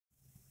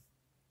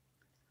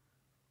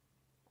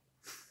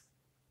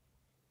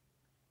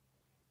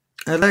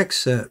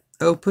Alexa,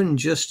 open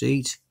Just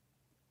Eat.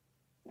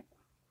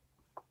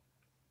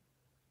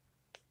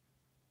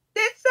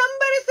 Did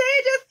somebody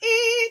say just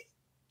eat?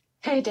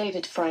 Hey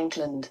David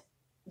Frankland,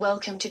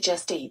 welcome to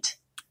Just Eat.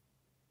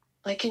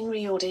 I can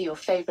reorder your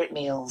favorite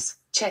meals,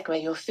 check where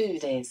your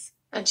food is,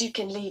 and you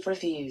can leave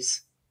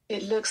reviews.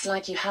 It looks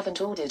like you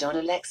haven't ordered on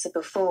Alexa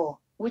before.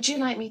 Would you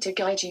like me to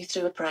guide you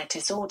through a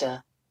practice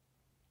order?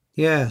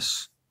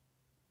 Yes.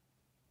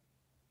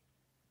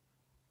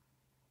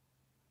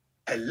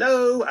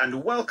 Hello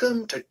and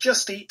welcome to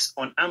Just Eat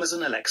on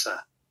Amazon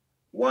Alexa.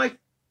 Why?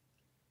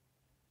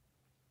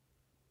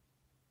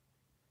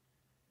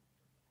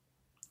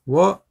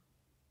 What?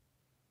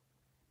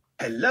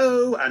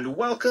 Hello and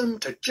welcome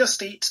to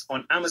Just Eat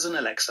on Amazon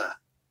Alexa.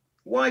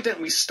 Why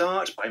don't we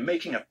start by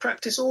making a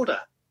practice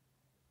order?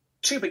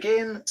 To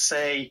begin,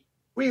 say,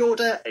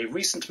 reorder a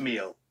recent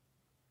meal.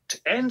 To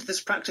end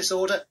this practice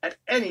order at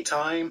any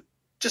time,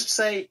 just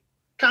say,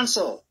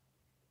 cancel.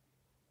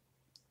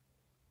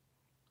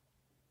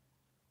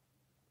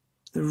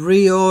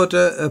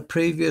 Reorder a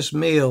previous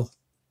meal.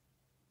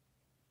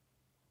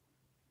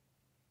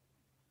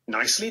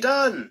 Nicely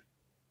done.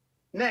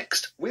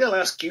 Next, we'll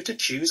ask you to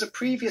choose a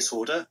previous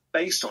order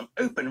based on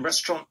open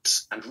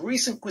restaurants and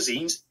recent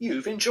cuisines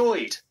you've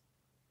enjoyed.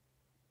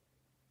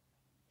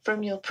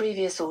 From your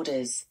previous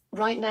orders,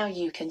 right now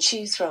you can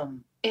choose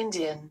from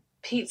Indian,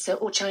 pizza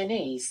or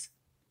Chinese.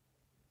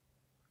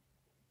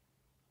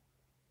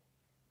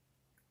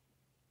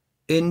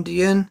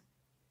 Indian.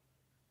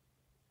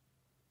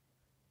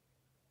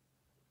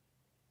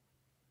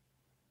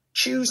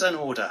 Choose an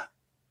order.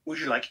 Would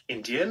you like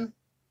Indian,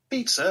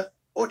 pizza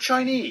or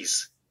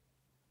Chinese?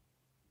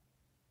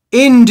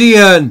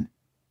 Indian.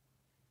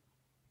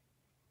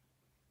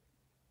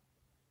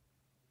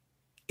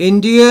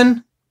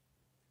 Indian.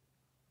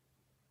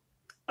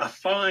 A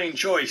fine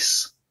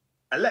choice.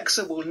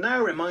 Alexa will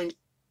now remind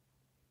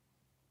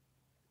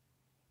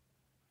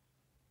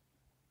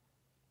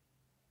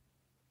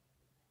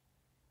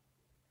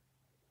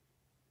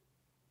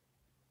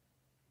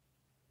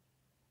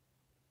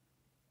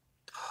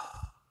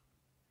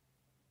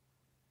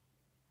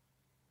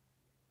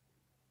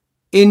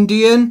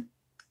Indian.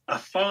 A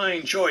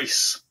fine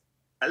choice.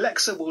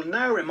 Alexa will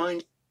now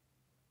remind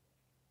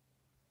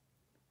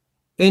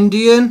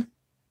Indian.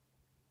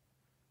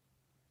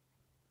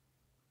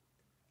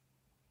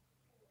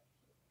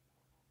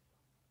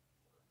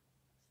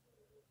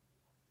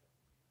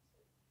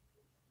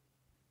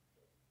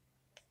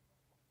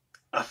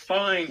 A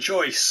fine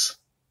choice.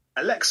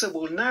 Alexa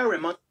will now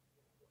remind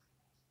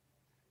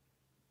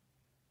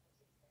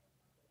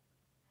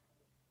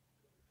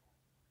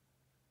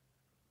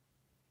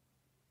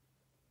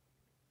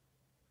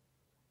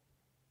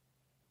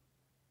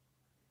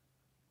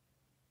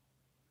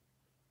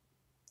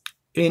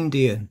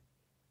Indian.